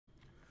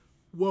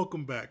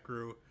Welcome back,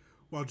 crew.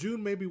 While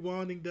June may be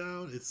winding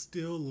down, it's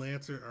still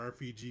Lancer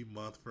RPG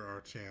month for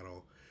our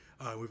channel.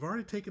 We've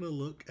already taken a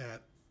look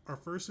at our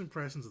first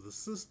impressions of the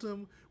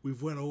system.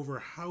 We've went over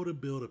how to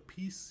build a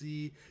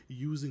PC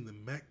using the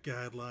mech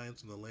guidelines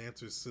from the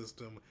Lancer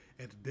system,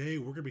 and today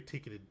we're going to be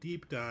taking a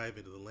deep dive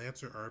into the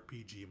Lancer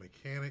RPG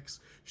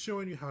mechanics,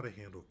 showing you how to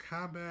handle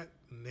combat,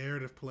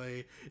 narrative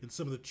play, and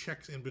some of the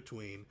checks in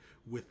between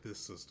with this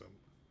system.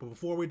 But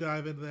before we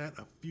dive into that,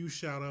 a few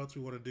shout outs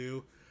we want to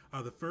do.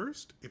 The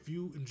first, if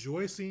you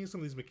enjoy seeing some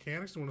of these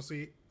mechanics and want to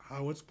see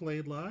how it's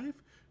played live,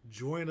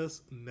 join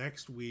us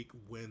next week,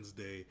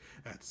 Wednesday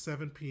at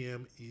 7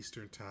 p.m.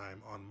 Eastern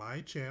Time on my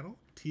channel,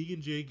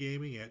 Tegan J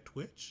Gaming at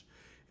Twitch.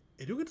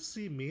 And you'll get to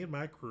see me and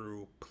my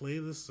crew play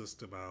the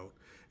system out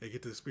and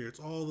get to experience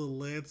all the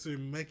Lancer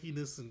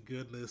mechiness and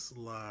goodness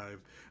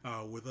live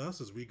with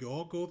us as we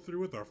all go through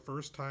with our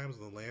first times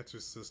on the Lancer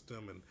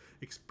system and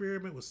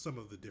experiment with some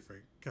of the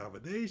different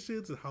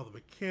combinations and how the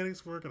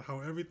mechanics work and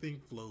how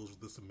everything flows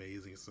with this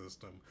amazing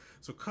system.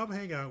 So come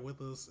hang out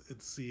with us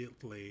and see it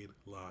played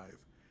live.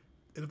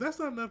 And if that's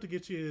not enough to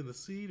get you in the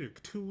seat or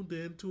tuned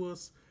in to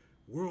us,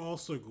 we're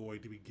also going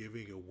to be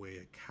giving away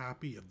a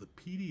copy of the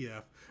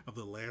PDF of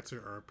the Lancer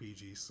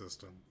RPG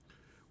system.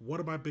 One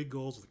of my big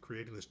goals with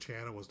creating this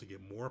channel was to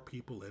get more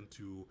people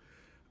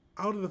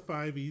out of the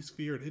 5e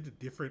sphere and into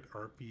different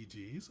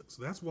RPGs.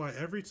 So that's why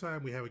every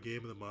time we have a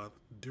game of the month,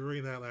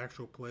 during that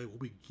actual play, we'll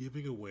be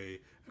giving away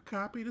a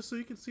copy just so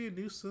you can see a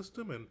new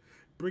system and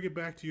bring it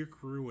back to your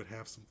crew and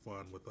have some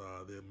fun with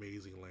the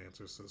amazing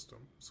Lancer system.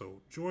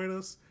 So join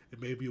us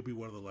and maybe you'll be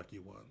one of the lucky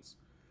ones.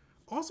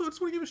 Also, I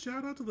just want to give a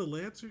shout out to the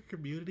Lancer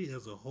community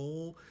as a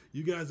whole.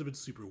 You guys have been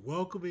super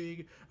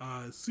welcoming,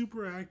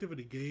 super active and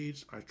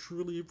engaged. I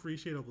truly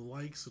appreciate all the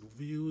likes and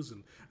views,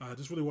 and I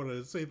just really want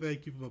to say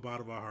thank you from the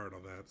bottom of my heart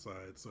on that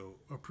side. So,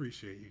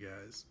 appreciate you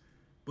guys.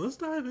 But let's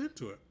dive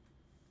into it.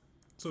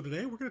 So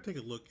today we're going to take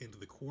a look into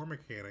the core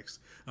mechanics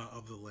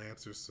of the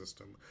Lancer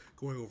system,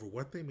 going over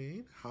what they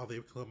mean, how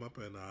they've come up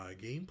in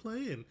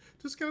gameplay, and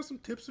just kind of some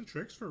tips and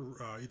tricks for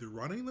either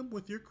running them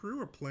with your crew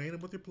or playing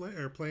them with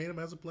your or playing them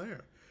as a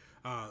player.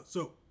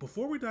 So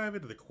before we dive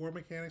into the core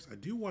mechanics, I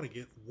do want to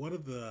get one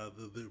of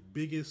the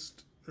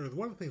biggest, or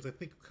one of the things I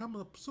think come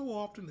up so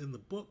often in the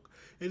book,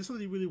 and it's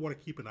something you really want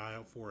to keep an eye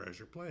out for as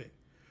you're playing.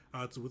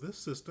 So with this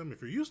system,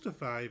 if you're used to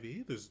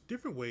 5e, there's a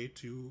different way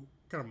to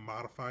kind of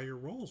modify your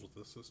roles with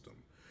this system.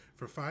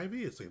 For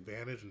 5e, it's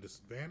advantage and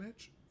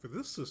disadvantage. For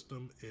this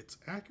system, it's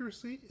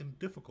accuracy and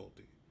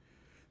difficulty.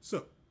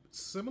 So,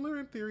 similar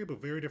in theory,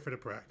 but very different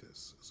in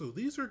practice. So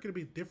these are going to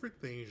be different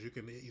things you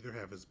can either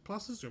have as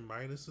pluses or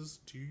minuses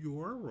to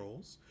your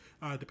rolls,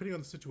 depending on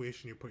the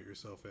situation you put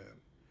yourself in.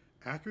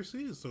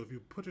 Accuracy is so if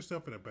you put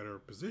yourself in a better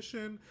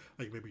position,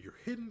 like maybe you're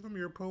hidden from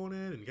your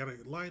opponent and you got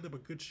to line up a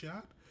good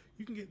shot,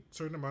 you can get a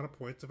certain amount of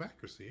points of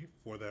accuracy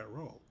for that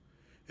roll.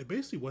 And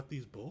basically what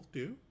these both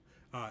do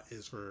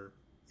is for,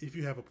 if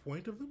you have a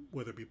point of them,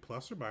 whether it be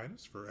plus or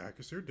minus for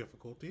accuracy or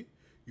difficulty,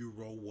 you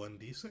roll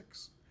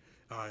 1d6.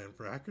 And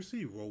for accuracy,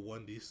 you roll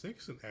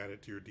 1d6 and add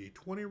it to your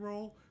d20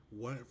 roll.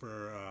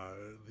 For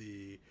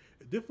the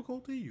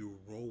difficulty, you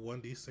roll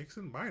 1d6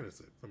 and minus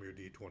it from your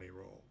d20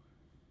 roll.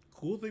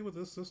 Cool thing with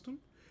this system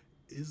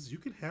is you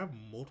can have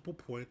multiple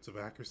points of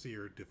accuracy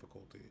or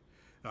difficulty.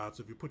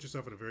 So if you put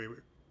yourself in a very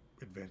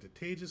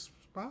advantageous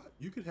spot,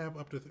 you could have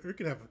you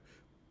could have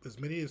as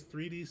many as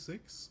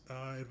 3d6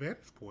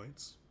 advantage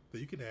points that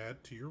you can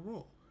add to your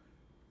roll.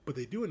 But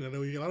they do it, and I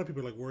know a lot of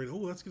people are like worried,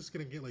 oh, that's just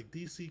going to get like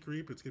DC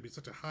creep, it's going to be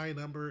such a high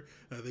number,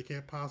 they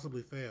can't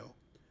possibly fail.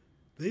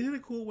 They did a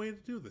cool way to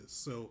do this.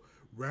 So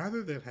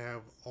rather than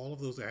have all of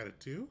those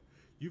added to,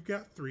 you've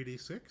got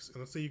 3d6, and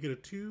let's say you get a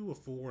 2, a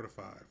 4, and a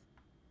 5.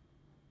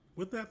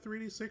 With that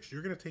 3d6,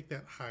 you're going to take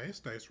that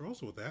highest dice roll,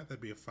 so with that,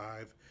 that'd be a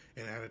 5,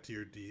 and add it to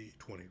your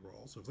d20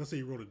 roll. So if, let's say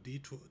you rolled a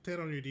 10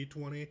 on your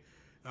d20,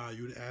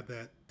 you would add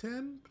that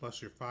 10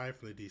 plus your 5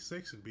 from the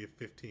d6 and be a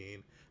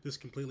 15, just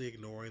completely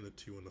ignoring the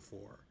 2 and the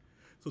 4.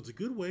 So it's a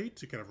good way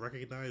to kind of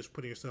recognize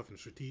putting yourself in a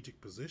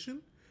strategic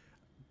position,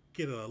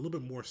 get a little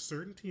bit more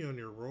certainty on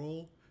your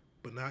roll,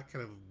 but not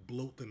kind of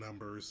bloat the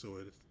numbers so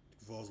it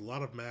involves a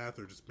lot of math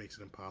or just makes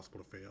it impossible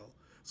to fail.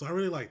 So I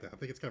really like that. I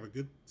think it's kind of a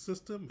good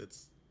system.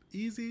 It's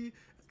easy,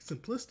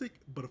 simplistic,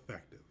 but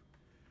effective.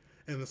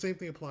 And the same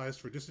thing applies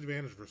for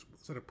disadvantage.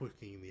 Instead of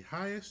picking the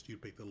highest, you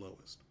pick the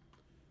lowest.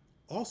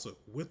 Also,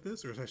 with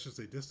this, or I should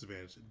say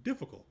disadvantage,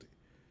 difficulty.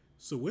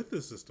 So with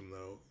this system,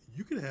 though,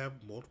 you can have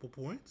multiple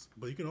points,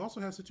 but you can also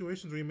have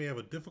situations where you may have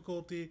a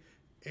difficulty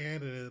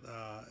and an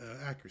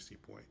accuracy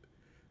point.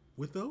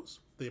 With those,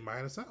 they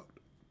minus out.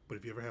 But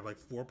if you ever have like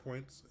 4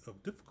 points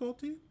of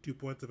difficulty, 2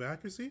 points of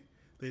accuracy,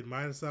 they'd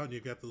minus out and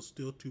you've got those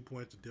still 2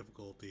 points of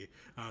difficulty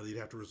that you'd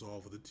have to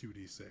resolve with a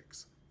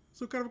 2d6.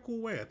 So kind of a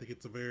cool way. I think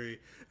it's a very,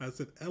 as I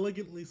said,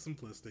 elegantly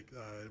simplistic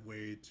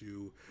way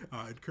to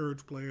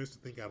encourage players to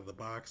think out of the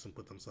box and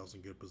put themselves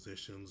in good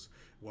positions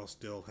while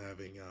still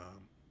having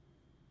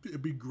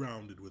be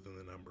grounded within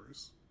the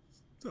numbers.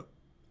 So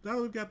now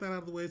that we've got that out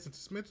of the way, since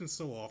it's mentioned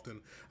so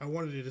often, I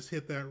wanted to just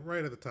hit that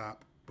right at the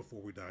top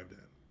before we dived in.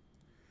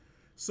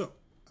 So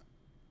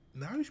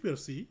Now you should be able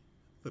to see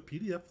the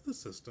PDF of the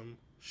system.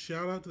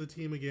 Shout out to the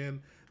team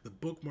again. The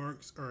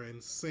bookmarks are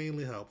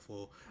insanely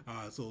helpful.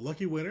 So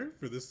lucky winner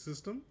for this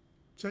system.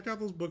 Check out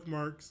those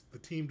bookmarks. The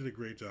team did a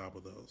great job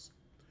with those.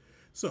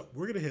 So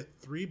we're going to hit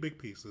three big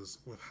pieces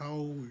with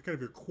how kind of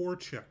your core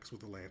checks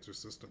with the Lancer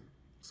system.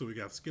 So we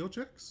got skill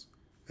checks,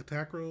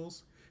 attack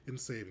rolls, and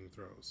saving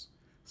throws.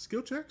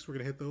 Skill checks, we're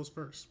going to hit those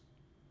first.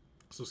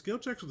 So skill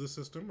checks with this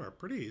system are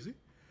pretty easy.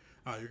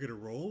 You're going to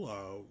roll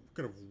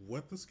kind of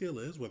what the skill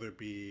is, whether it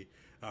be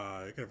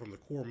kind of from the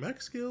core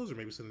mech skills or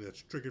maybe something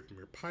that's triggered from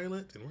your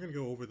pilot, and we're going to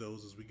go over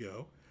those as we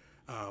go.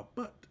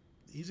 But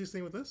the easiest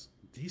thing with this,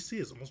 DC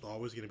is almost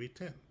always going to be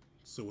 10.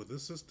 So with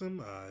this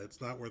system, it's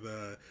not where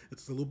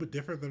it's a little bit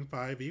different than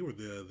 5e where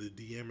the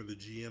DM or the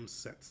GM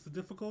sets the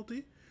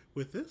difficulty.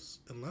 With this,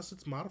 unless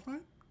it's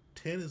modified,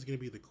 10 is going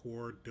to be the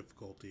core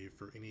difficulty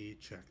for any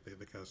check that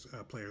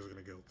the players are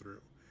going to go through.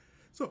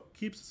 So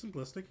keeps it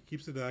simplistic,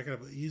 keeps it kind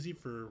of easy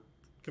for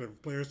kind of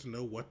players to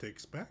know what to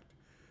expect.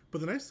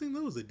 But the nice thing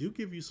though is they do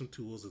give you some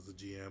tools as a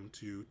GM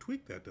to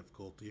tweak that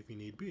difficulty if you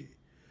need be.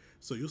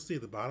 So you'll see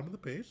at the bottom of the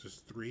page,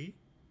 there's three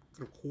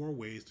kind of core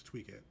ways to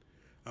tweak it.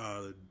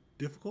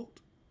 Difficult,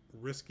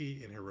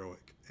 risky, and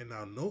heroic. And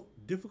now note,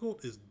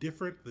 difficult is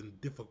different than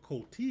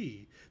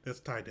difficulty that's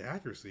tied to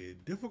accuracy.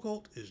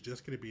 Difficult is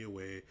just going to be a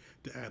way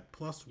to add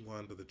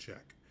 +1 to the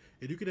check.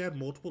 And you can add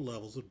multiple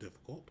levels of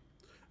difficult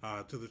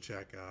to the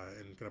check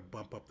and kind of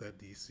bump up that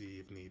DC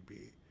if need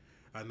be.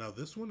 Now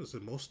this one is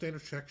that most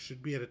standard checks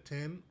should be at a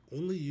 10.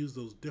 Only use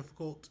those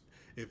difficult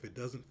if it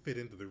doesn't fit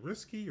into the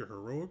risky or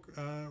heroic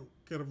kind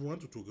of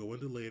ones, which we'll go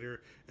into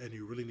later, and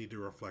you really need to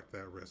reflect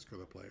that risk for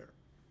the player.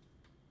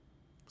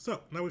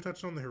 So now we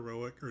touched on the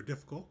heroic or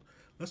difficult.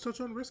 Let's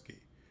touch on risky.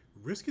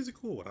 Risky is a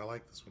cool one. I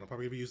like this one. I'm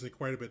probably going to be using it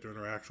quite a bit during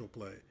our actual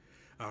play.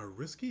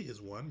 Risky is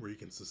one where you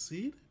can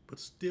succeed, but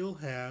still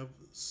have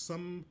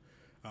some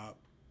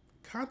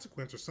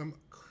consequence or some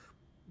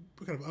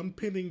kind of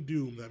impending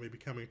doom that may be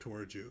coming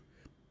towards you.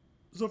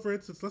 So for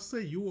instance, let's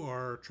say you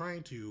are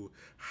trying to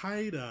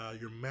hide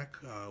your mech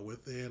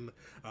within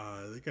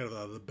kind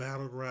of the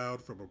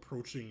battleground from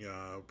approaching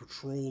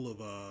patrol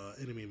of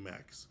enemy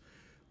mechs.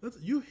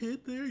 You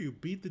hid there, you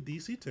beat the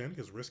DC 10,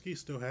 because Risky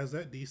still has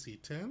that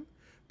DC 10,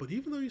 but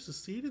even though you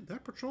succeeded,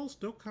 that patrol's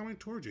still coming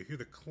towards you. You hear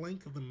the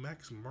clank of the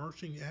mechs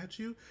marching at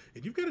you,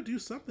 and you've got to do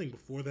something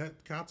before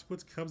that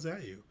consequence comes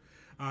at you.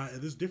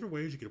 And there's different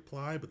ways you can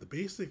apply, but the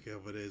basic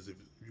of it is if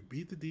you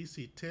beat the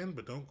DC 10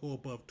 but don't go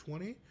above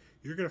 20,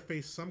 you're going to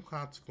face some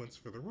consequence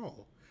for the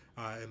roll.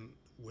 And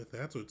with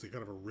that, so it's a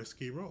kind of a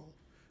risky roll.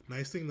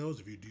 Nice thing though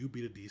is if you do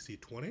beat a DC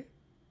 20,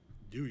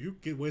 you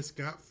get away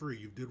scot-free.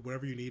 You did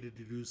whatever you needed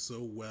to do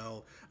so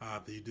well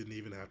that you didn't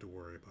even have to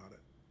worry about it.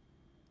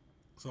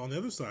 So on the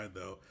other side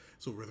though,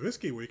 so with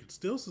risky where you can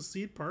still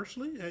succeed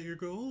partially at your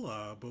goal,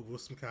 but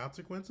with some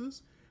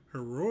consequences,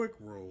 heroic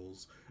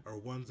rolls are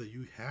ones that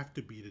you have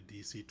to beat a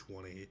DC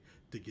 20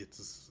 to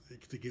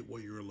get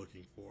what you're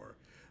looking for.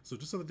 So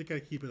just something to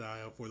kind of keep an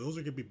eye out for. Those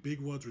are going to be big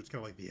ones where it's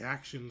kind of like the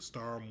action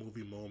star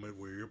movie moment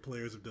where your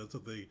players have done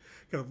something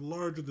kind of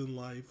larger than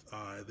life.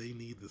 They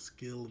need the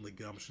skill and the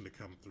gumption to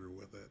come through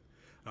with it.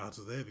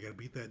 So they've got to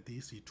beat that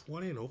DC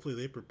 20, and hopefully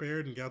they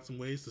prepared and got some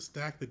ways to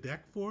stack the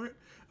deck for it.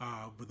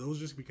 But those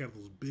just be kind of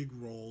those big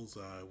rolls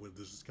where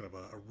there's just kind of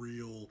a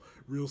real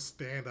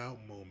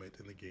standout moment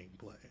in the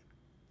gameplay.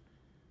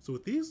 So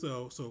with these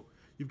though, so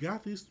you've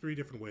got these three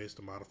different ways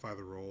to modify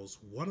the rolls.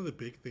 One of the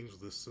big things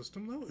with this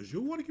system though is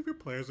you'll want to give your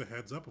players a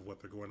heads up of what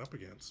they're going up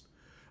against.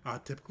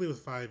 Typically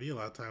with 5e, a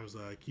lot of times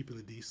keeping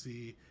the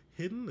DC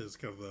hidden is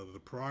kind of the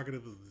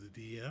prerogative of the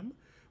DM.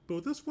 But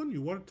with this one,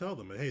 you want to tell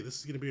them, hey, this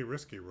is going to be a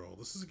risky roll.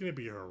 This is going to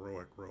be a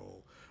heroic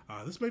roll.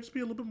 This might just be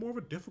a little bit more of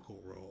a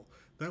difficult roll.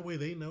 That way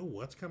they know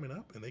what's coming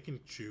up and they can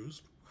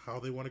choose how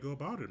they want to go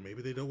about it.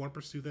 Maybe they don't want to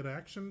pursue that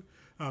action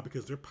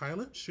because their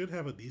pilot should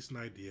have a decent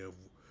idea of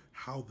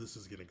how this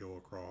is going to go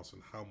across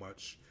and how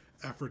much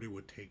effort it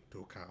would take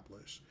to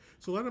accomplish.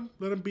 So let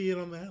them be in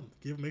on that.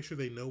 Make sure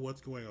they know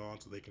what's going on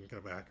so they can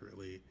kind of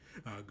accurately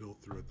go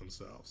through it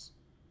themselves.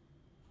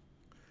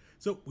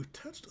 So we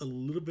touched a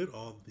little bit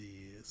on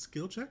the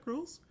skill check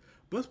rolls,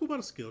 but let's move on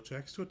to skill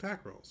checks to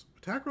attack rolls.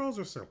 Attack rolls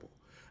are simple,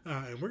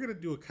 and we're going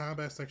to do a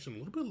combat section a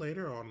little bit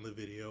later on in the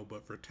video,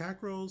 but for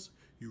attack rolls,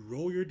 you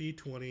roll your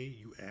d20,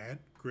 you add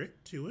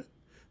grit to it,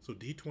 so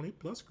d20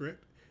 plus grit,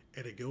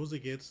 and it goes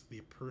against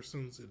the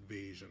person's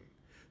evasion.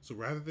 So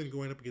rather than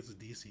going up against a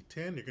DC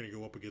 10, you're going to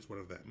go up against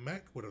whatever that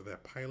mech, whatever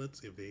that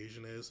pilot's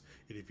evasion is,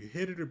 and if you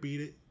hit it or beat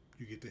it,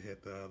 you get to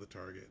hit the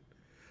target.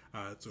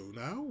 So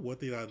now,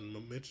 what they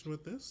mentioned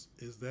with this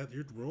is that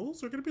your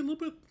rolls are going to be a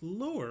little bit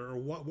lower, or a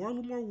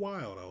little more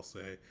wild, I'll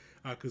say,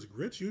 because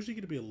grit's usually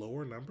going to be a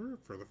lower number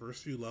for the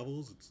first few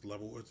levels.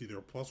 It's either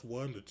a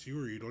 +1 to 2,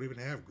 or you don't even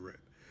have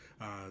grit.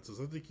 So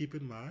something to keep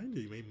in mind.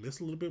 You may miss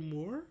a little bit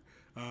more,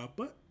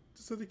 but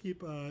just something to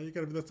keep.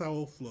 That's how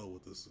it'll flow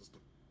with this system.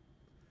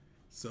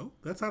 So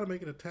that's how to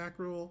make an attack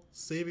roll.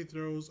 Saving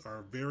throws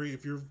are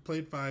if you've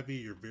played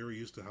 5e, you're very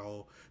used to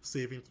how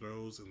saving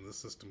throws in this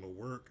system will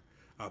work.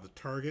 The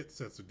target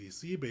sets a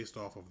DC based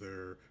off of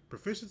their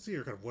proficiency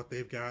or kind of what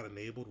they've got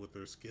enabled with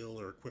their skill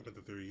or equipment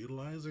that they're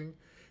utilizing.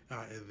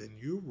 And then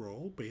you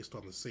roll based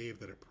on the save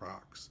that it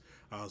procs.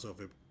 So if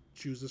it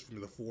chooses from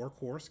the 4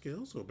 core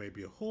skills, so it may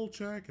be a hold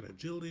check, an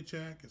agility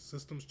check, a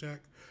systems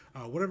check,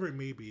 whatever it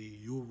may be,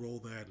 you'll roll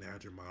that and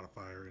add your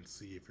modifier and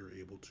see if you're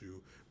able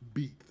to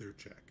beat their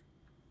check.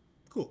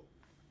 Cool.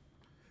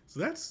 So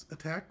that's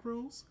attack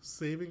rolls,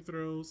 saving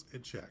throws,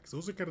 and checks.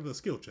 Those are kind of the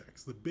skill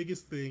checks, the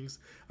biggest things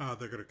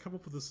they're going to come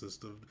up with the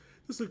system.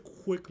 Just a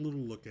quick little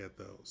look at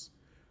those.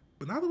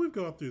 But now that we've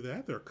gone through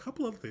that, there are a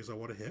couple other things I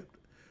want to hit.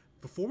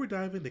 Before we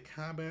dive into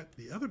combat,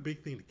 the other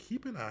big thing to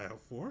keep an eye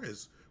out for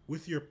is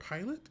with your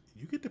pilot,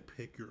 you get to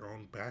pick your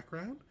own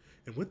background.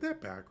 And with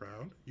that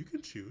background, you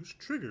can choose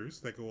triggers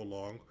that go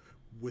along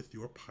with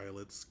your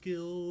pilot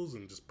skills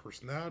and just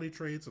personality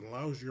traits, and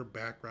allows your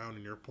background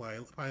and your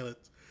pilot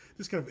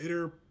just kind of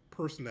inner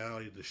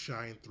personality to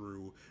shine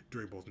through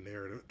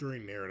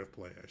during narrative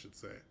play, I should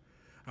say.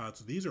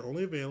 So these are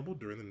only available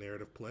during the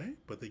narrative play,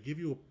 but they give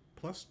you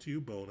a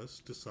 +2 bonus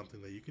to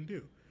something that you can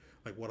do.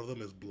 Like one of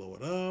them is blow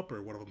it up,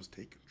 or one of them is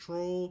take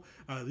control.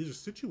 These are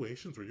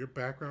situations where your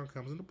background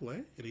comes into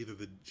play, and either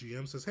the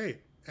GM says, hey,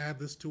 add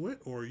this to it,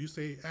 or you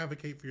say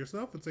advocate for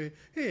yourself and say,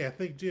 hey, I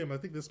think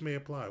this may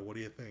apply. What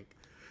do you think?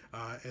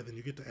 And then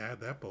you get to add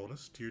that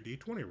bonus to your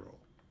D20 roll.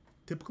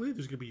 Typically,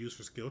 there's going to be used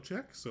for skill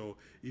checks, so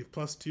if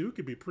 +2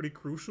 can be pretty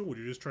crucial when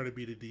you're just trying to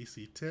beat a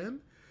DC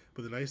 10.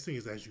 But the nice thing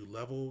is, as you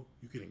level,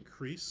 you can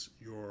increase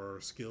your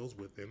skills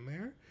within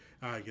there,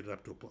 get it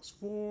up to a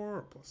 +4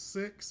 or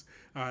 +6,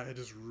 and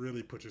just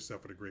really put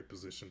yourself in a great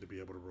position to be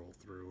able to roll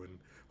through and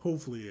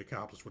hopefully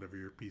accomplish whatever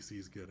your PC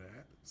is good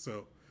at.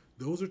 So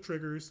those are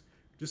triggers.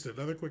 Just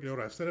another quick note,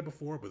 I've said it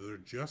before, but they're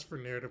just for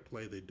narrative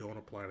play. They don't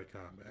apply to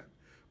combat.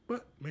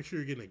 But make sure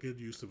you're getting a good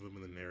use of them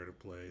in the narrative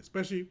play,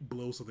 especially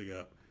blow something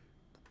up.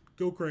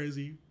 Go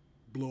crazy,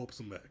 blow up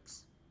some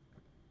mechs.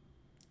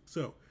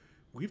 So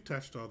we've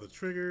touched all the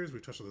triggers,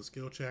 we've touched all the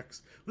skill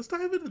checks. Let's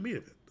dive into the meat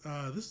of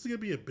it. This is going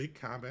to be a big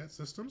combat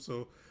system,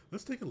 so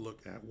let's take a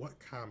look at what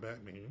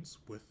combat means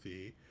with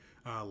the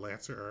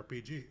Lancer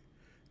RPG.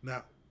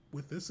 Now,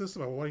 with this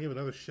system, I want to give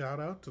another shout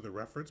out to the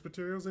reference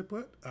materials they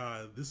put.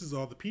 This is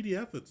all the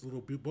PDF, it's a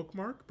little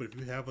bookmark, but if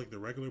you have like the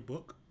regular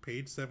book,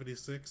 page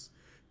 76,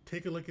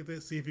 take a look at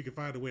this, see if you can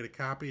find a way to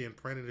copy and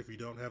print it if you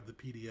don't have the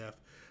PDF,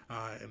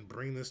 and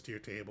bring this to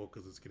your table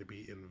because it's going to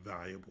be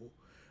invaluable.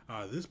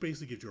 This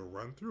basically gives you a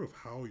run through of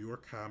how your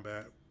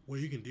combat, what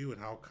you can do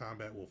and how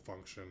combat will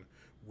function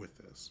with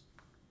this.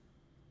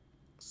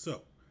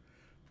 So,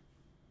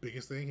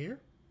 biggest thing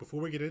here,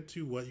 before we get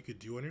into what you could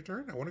do on your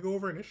turn, I want to go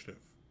over initiative.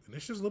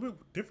 Initiative is a little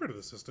bit different of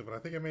the system, but I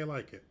think I may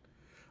like it.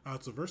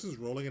 So versus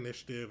rolling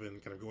initiative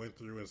and kind of going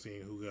through and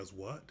seeing who does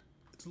what,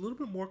 it's a little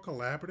bit more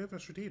collaborative and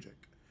strategic.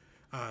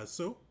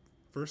 So,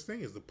 first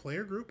thing is the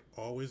player group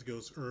always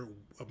goes, or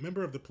a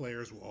member of the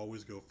players will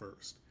always go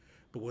first.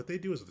 But what they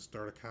do is at the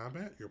start of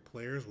combat, your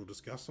players will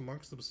discuss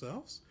amongst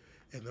themselves,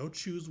 and they'll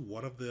choose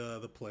one of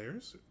the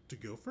players to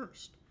go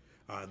first.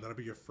 And that'll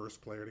be your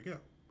first player to go.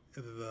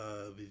 And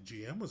the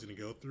GM was going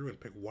to go through and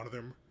pick one of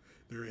their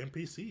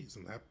NPCs,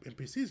 and that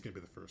NPC is going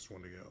to be the first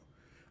one to go.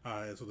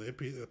 And so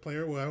the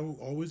player will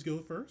always go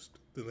first,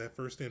 then that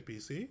first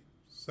NPC,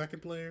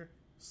 second player,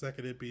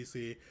 second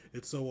NPC,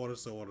 and so on and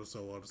so on and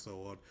so on and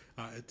so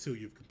on, until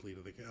you've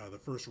completed the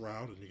first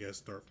round and you guys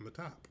start from the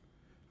top.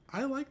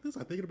 I like this.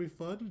 I think it'll be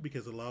fun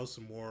because it allows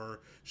some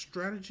more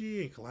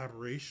strategy and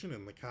collaboration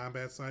in the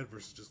combat side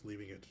versus just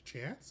leaving it to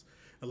chance.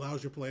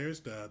 Allows your players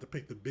to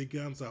pick the big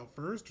guns out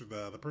first, or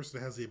the person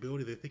that has the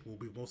ability they think will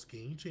be most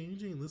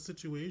game-changing in this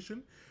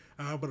situation.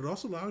 But it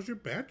also allows your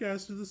bad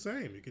guys to do the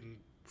same. You can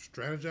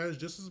strategize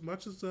just as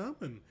much as them,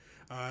 and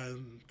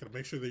kind of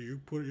make sure that you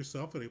put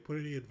yourself in a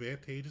pretty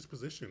advantageous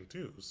position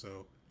too.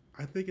 So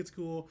I think it's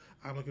cool.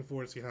 I'm looking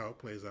forward to see how it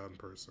plays out in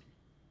person.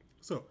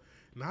 So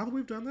now that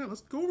we've done that,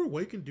 let's go over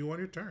what you can do on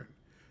your turn.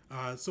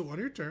 So on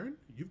your turn,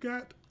 you've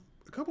got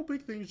a couple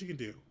big things you can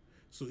do.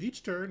 So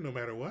each turn, no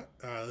matter what,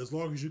 as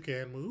long as you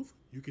can move,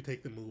 you can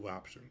take the move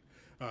option,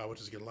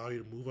 which is going to allow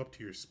you to move up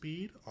to your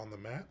speed on the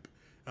map.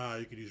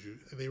 You could use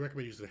they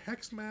recommend using a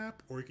hex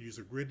map, or you could use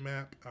a grid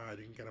map.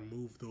 You can kind of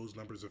move those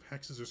numbers of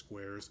hexes or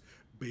squares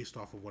based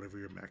off of whatever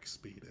your max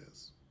speed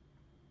is.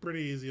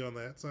 Pretty easy on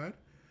that side.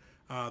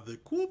 The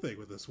cool thing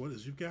with this one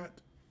is you've got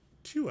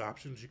two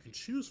options you can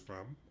choose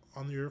from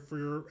for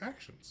your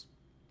actions.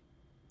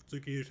 So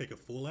you can either take a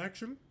full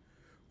action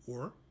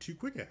or two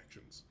quick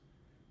actions.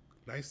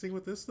 Nice thing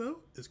with this though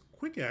is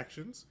quick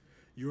actions,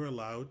 you're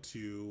allowed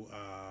to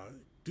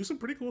do some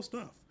pretty cool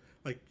stuff.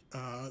 Like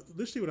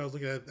initially when I was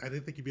looking at it, I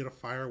didn't think you'd be able to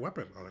fire a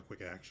weapon on a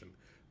quick action.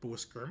 But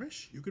with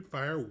skirmish, you could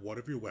fire one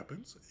of your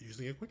weapons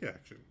using a quick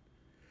action.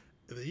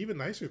 And the even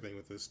nicer thing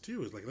with this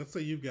too is, like, let's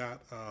say you've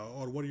got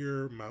on one of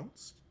your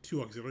mounts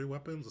two auxiliary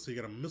weapons. Let's say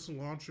you got a missile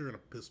launcher and a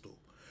pistol.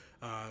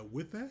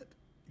 With that,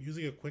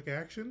 using a quick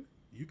action,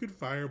 you could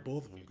fire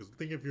both of them. Because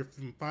think if you're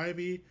from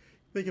 5e,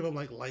 think of them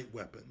like light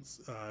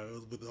weapons.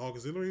 With the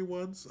auxiliary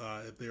ones,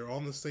 if they're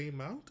on the same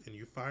mount and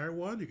you fire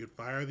one, you could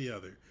fire the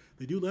other.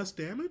 They do less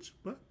damage,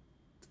 but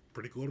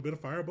pretty cool to be able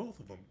to fire both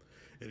of them.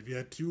 And if you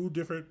had two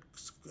different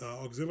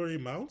auxiliary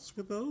mounts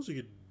with those, you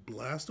could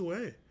blast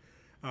away.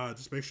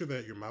 Just make sure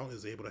that your mount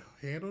is able to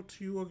handle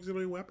two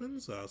auxiliary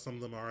weapons. Some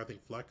of them are, I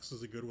think Flex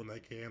is a good one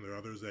that can. There are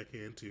others that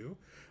can too.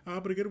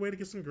 But a good way to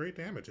get some great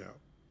damage out.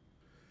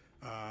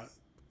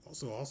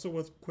 Also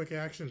with quick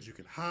actions, you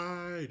can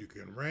hide, you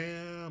can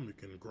ram, you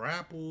can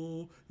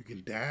grapple, you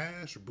can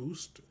dash,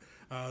 boost.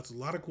 It's a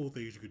lot of cool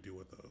things you could do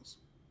with those.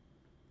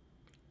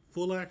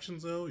 Full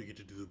actions, though, you get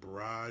to do the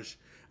barrage,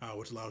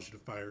 which allows you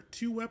to fire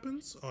two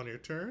weapons on your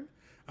turn.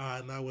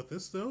 Now with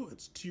this, though,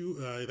 it's two.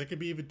 That could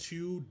be even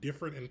two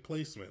different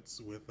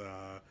emplacements with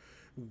the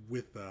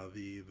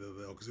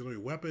auxiliary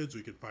weapons.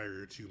 You can fire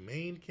your two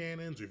main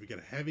cannons, or if you get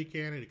a heavy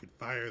cannon, you can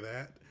fire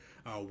that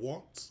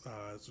once.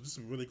 So just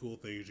some really cool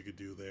things you could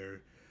do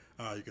there.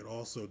 You could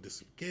also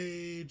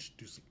disengage,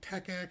 do some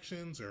tech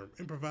actions or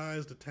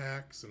improvised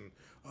attacks, and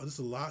there's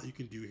a lot you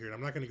can do here. And I'm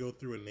not going to go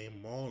through and name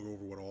them all or go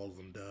over what all of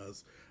them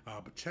does,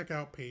 but check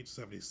out page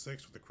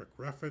 76 with the quick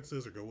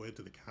references, or go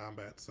into the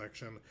combat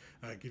section.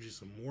 It gives you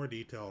some more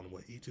detail on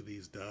what each of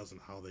these does and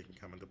how they can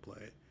come into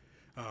play.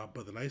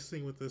 But the nice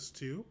thing with this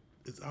too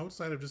is,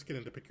 outside of just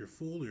getting to pick your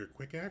full or your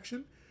quick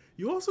action,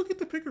 you also get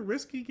to pick a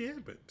risky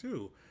gambit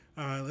too.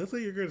 Let's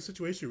say you're in a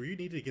situation where you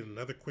need to get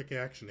another quick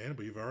action in,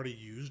 but you've already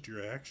used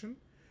your action.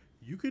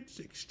 You could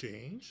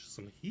exchange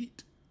some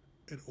heat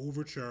and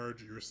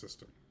overcharge your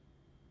system.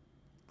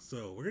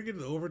 So we're going to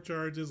get into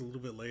overcharges a little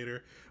bit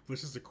later,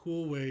 which is a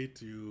cool way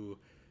to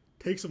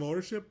take some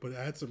ownership, but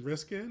add some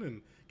risk in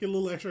and get a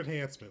little extra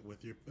enhancement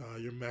with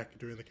your mech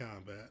during the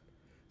combat.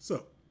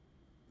 So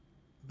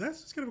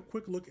that's just kind of a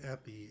quick look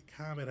at the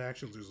combat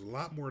actions. There's a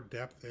lot more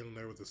depth in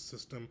there with the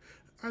system.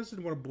 I just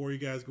didn't want to bore you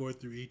guys going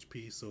through each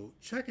piece, so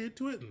check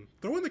into it and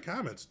throw in the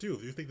comments too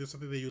if you think there's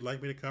something that you'd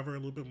like me to cover a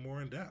little bit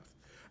more in depth.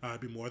 I'd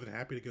be more than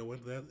happy to go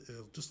into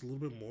that just a little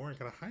bit more and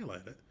kind of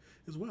highlight it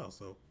as well.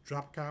 So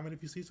drop a comment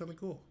if you see something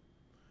cool.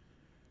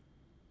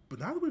 But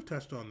now that we've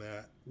touched on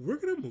that, we're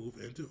going to move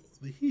into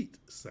the heat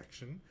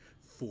section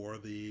for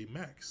the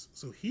mechs.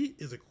 So heat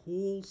is a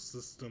cool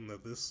system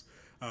that the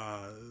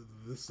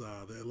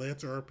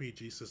Lancer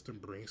RPG system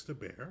brings to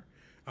bear.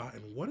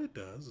 And what it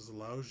does is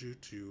allows you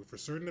to, for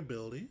certain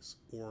abilities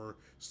or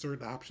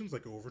certain options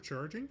like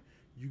overcharging,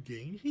 you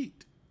gain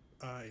heat.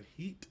 And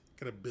heat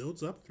kind of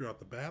builds up throughout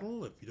the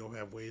battle if you don't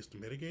have ways to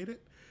mitigate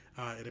it.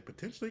 And it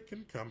potentially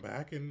can come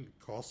back and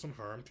cause some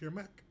harm to your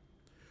mech.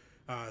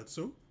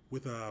 So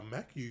with a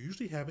mech, you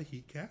usually have a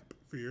heat cap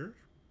for your,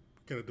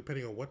 kind of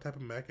depending on what type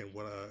of mech and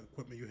what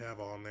equipment you have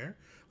on there.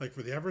 Like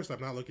for the Everest, I'm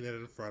not looking at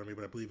it in front of me,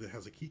 but I believe it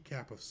has a heat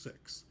cap of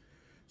 6.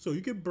 So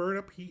you can burn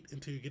up heat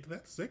until you get to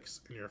that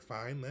 6, and you're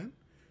fine then.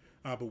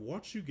 But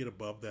once you get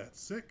above that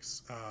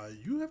 6,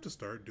 you have to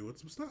start doing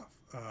some stuff.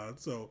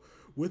 So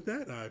with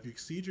that, if you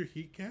exceed your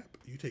heat cap,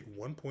 you take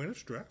 1 point of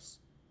stress.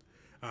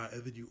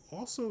 And then you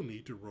also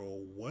need to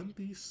roll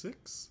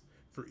 1d6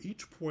 for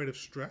each point of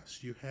stress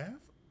you have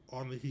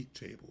on the heat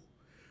table.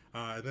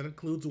 And that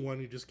includes the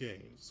one you just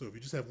gained. So if you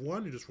just have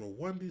 1, you just roll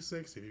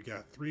 1d6. If you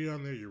got 3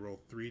 on there, you roll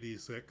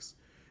 3d6.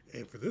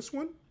 And for this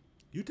one,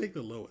 you take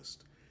the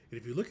lowest. And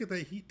if you look at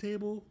that heat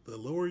table, the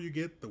lower you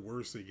get, the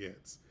worse it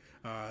gets.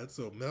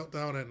 So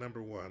meltdown at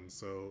number 1.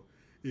 So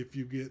if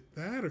you get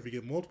that, or if you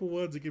get multiple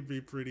ones, it can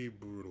be pretty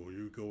brutal.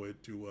 You go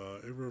into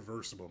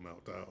irreversible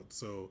meltdown.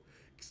 So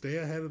stay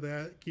ahead of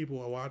that. Keep a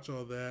watch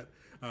on that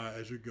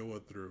as you're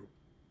going through.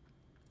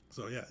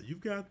 So yeah,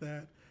 you've got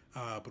that.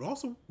 But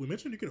also, we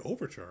mentioned you can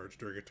overcharge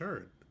during a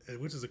turn,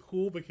 which is a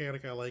cool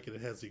mechanic I like, and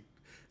it has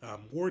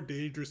more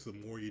dangerous the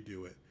more you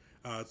do it.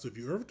 So if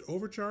you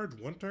overcharge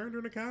 1 turn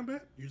during a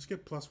combat, you just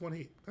get +1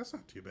 heat. That's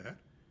not too bad.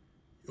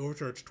 You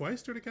overcharge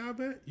twice during a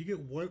combat, you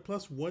get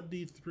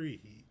 +1d3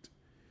 heat.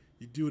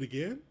 You do it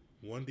again,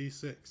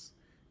 1d6.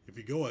 If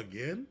you go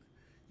again,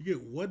 you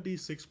get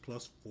 1d6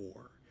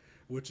 +4,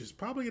 which is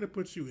probably going to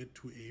put you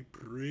into a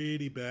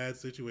pretty bad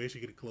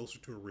situation, getting closer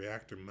to a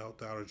reactor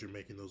meltdown as you're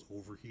making those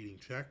overheating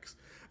checks,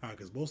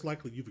 because most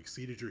likely you've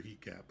exceeded your heat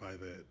cap by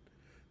then.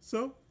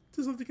 So,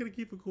 just something to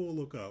keep a cool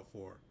lookout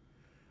for.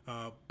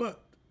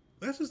 But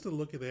that's just a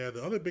look at there.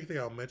 The other big thing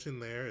I'll mention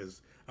there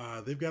is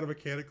they've got a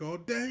mechanic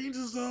called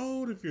Danger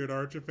Zone. If you're an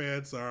Archer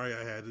fan, sorry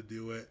I had to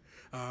do it.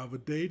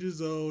 But Danger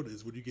Zone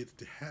is when you get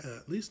to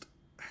at least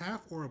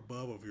half or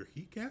above of your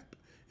heat cap.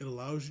 It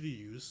allows you to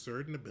use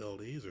certain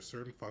abilities or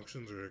certain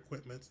functions or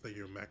equipments that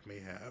your mech may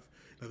have.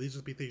 Now, these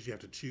would be things you have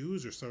to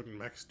choose, or certain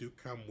mechs do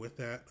come with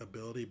that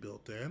ability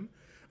built in.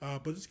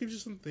 But this gives you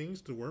some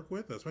things to work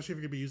with, especially if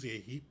you're going to be using a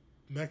heat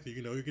mech that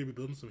you know you're going to be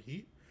building some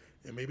heat.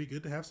 It may be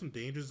good to have some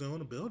Danger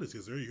Zone abilities,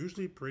 because they're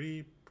usually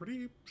pretty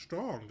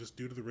strong just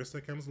due to the risk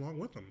that comes along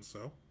with them.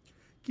 So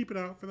keep an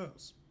eye out for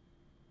those.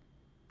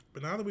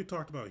 But now that we've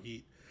talked about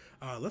heat,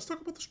 let's talk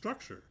about the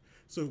structure.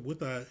 So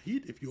with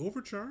heat, if you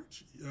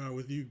overcharge,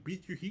 if you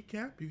beat your heat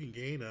cap, you can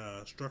gain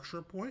a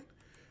structure point.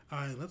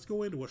 And let's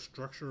go into what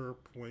structure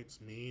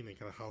points mean and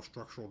kind of how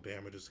structural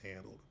damage is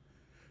handled.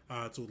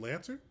 So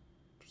Lancer,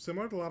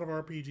 similar to a lot of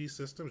RPG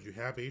systems, you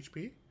have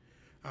HP.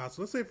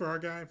 So let's say for our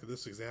guy, for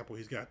this example,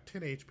 he's got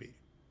 10 HP.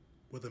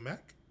 With a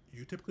mech,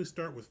 you typically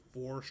start with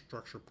 4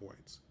 structure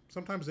points.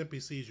 Sometimes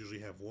NPCs usually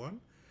have 1,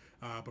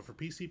 but for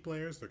PC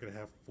players, they're going to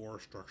have 4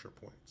 structure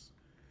points.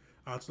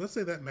 So let's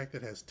say that mech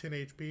that has 10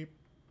 HP,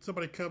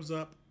 somebody comes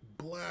up,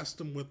 blast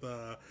them with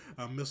a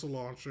missile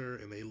launcher,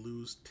 and they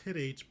lose 10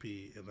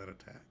 HP in that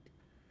attack.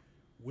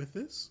 With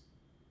this,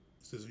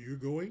 it says you're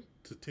going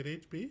to 10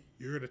 HP,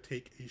 you're going to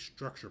take a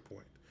structure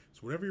point.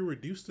 So whenever you're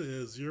reduced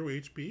to 0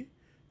 HP,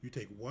 you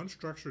take 1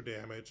 structure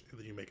damage, and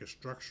then you make a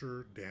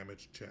structure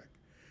damage check.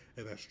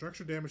 And that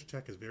structure damage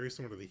check is very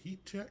similar to the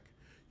heat check.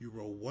 You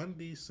roll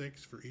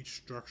 1d6 for each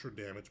structure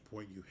damage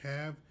point you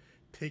have,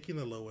 taking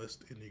the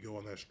lowest, and you go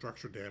on that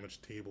structure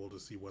damage table to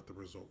see what the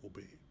result will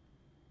be.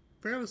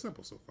 Fairly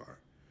simple so far.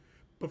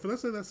 But for,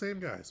 let's say, that same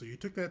guy, so you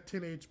took that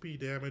 10 HP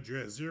damage, you're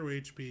at 0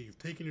 HP, you've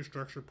taken your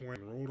structure point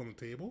and rolled on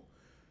the table.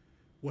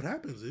 What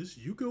happens is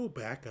you go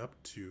back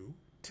up to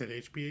 10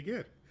 HP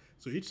again.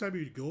 So each time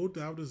you go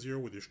down to 0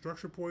 with your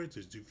structure points,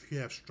 if you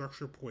have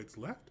structure points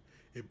left,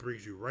 it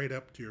brings you right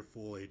up to your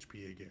full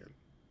HP again.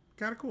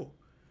 Kind of cool.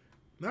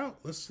 Now,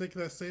 let's take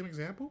that same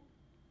example.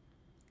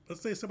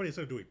 Let's say somebody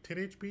instead of doing 10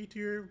 HP to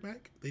your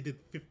mech, they did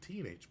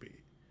 15 HP.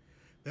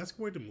 That's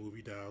going to move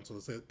you down, so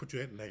let's say put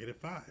you at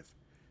 -5.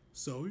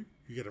 So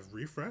you get a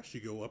refresh,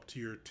 you go up to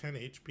your 10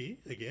 HP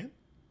again,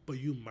 but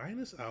you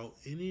minus out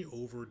any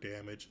over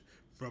damage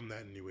from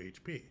that new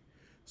HP.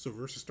 So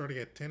versus starting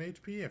at 10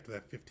 HP, after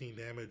that 15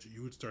 damage,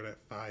 you would start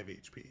at 5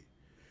 HP.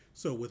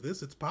 So with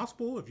this, it's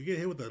possible, if you get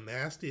hit with a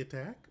nasty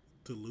attack,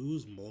 to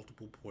lose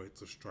multiple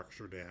points of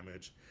structure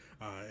damage.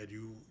 And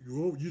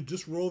you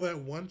just roll that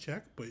 1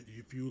 check, but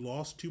if you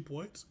lost 2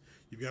 points,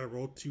 you've got to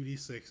roll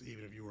 2d6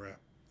 even if you were at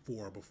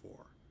 4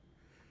 before.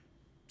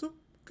 So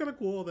kind of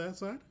cool on that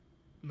side.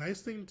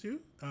 Nice thing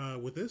too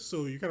with this,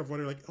 so you're kind of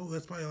wondering like, oh,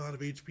 that's probably a lot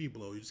of HP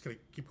blow. You just kind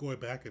of keep going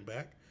back and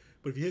back.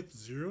 But if you hit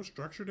 0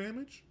 structure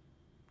damage,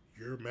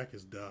 your mech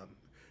is done.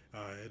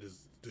 It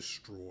is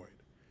destroyed.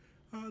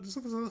 Just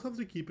something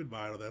to keep in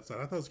mind on that side.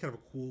 I thought it was kind of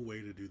a cool way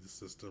to do the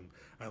system.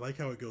 I like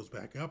how it goes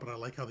back up, and I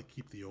like how they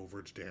keep the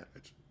overage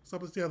damage. So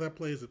I'm going to see how that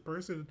plays in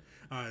person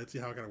and see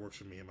how it kind of works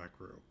for me and my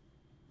crew.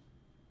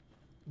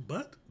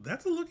 But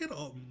that's a look at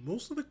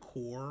most of the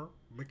core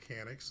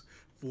mechanics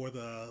for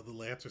the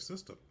Lancer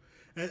system.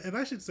 And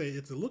I should say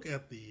it's a look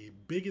at the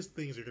biggest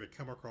things you're going to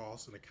come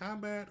across in a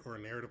combat or a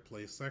narrative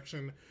play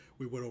section.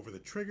 We went over the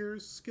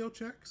triggers, skill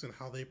checks, and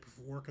how they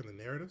work on the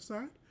narrative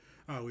side.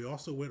 We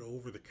also went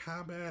over the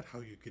combat,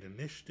 how you get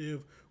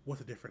initiative, what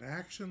the different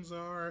actions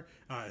are,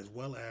 as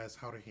well as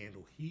how to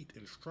handle heat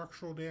and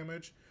structural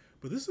damage.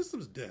 But this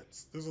system's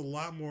dense. There's a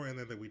lot more in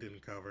there that we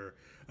didn't cover.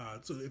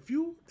 So if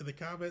you, in the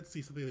comments,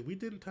 see something that we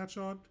didn't touch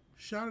on,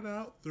 shout it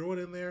out, throw it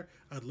in there.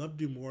 I'd love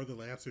to do more of the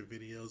Lancer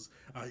videos,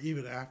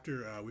 even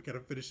after we kind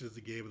of finish it as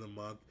the game of the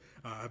month.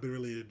 I've been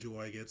really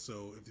enjoying it,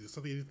 so if there's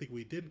something you think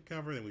we didn't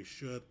cover, then we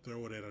should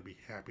throw it in. I'd be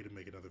happy to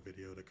make another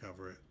video to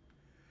cover it.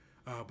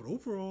 But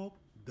overall,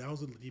 that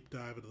was a deep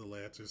dive into the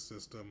Lancer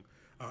system.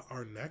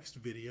 Our next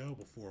video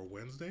before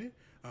Wednesday,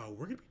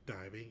 we're going to be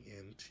diving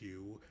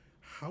into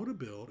how to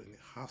build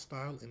a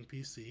hostile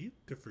NPC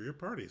for your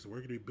party. So we're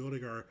going to be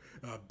building our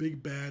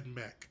big bad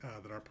mech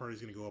that our party's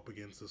going to go up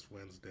against this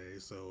Wednesday.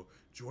 So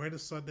join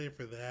us Sunday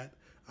for that.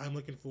 I'm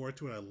looking forward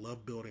to it. I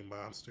love building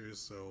monsters,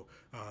 so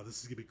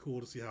this is going to be cool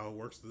to see how it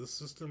works to this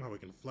system, how we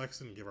can flex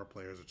it and give our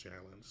players a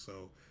challenge.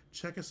 So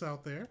check us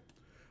out there.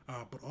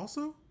 But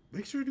also,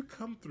 make sure to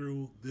come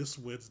through this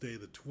Wednesday,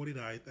 the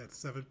 29th at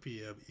 7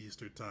 p.m.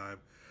 Eastern Time.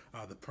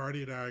 The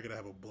party and I are going to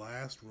have a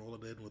blast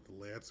rolling in with the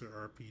Lancer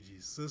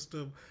RPG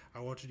system. I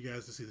want you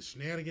guys to see the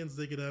shenanigans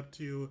they get up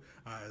to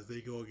as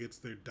they go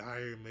against their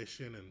dire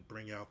mission and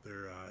bring out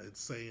their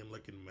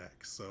insane-looking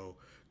mechs. So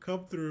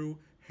come through,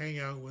 hang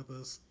out with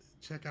us,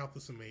 check out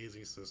this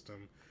amazing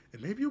system,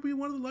 and maybe you'll be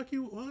one of the lucky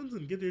ones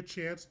and get your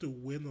chance to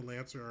win the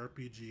Lancer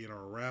RPG in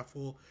our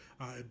raffle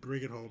and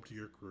bring it home to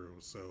your crew.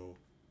 So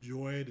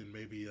join, and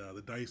maybe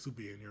the dice will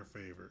be in your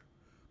favor.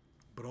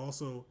 But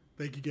also,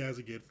 thank you guys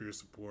again for your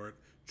support.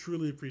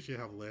 Truly appreciate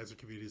how the Lancer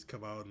communities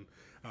come out and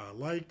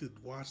liked and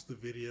watched the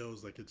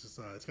videos. Like, it's just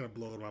it's kind of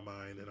blowing my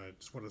mind, and I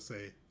just want to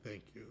say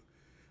thank you.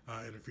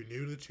 And if you're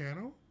new to the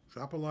channel,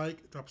 drop a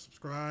like, drop a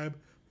subscribe,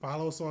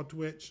 follow us on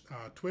Twitch.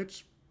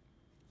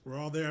 We're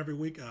all there every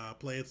week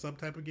playing some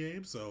type of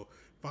game, so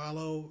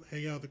follow,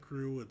 hang out with the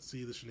crew, and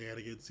see the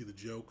shenanigans, see the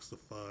jokes, the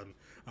fun,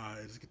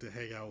 and just get to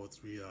hang out with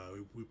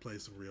we play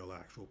some real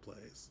actual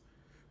plays.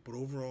 But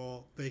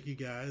overall, thank you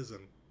guys,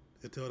 and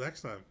until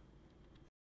next time.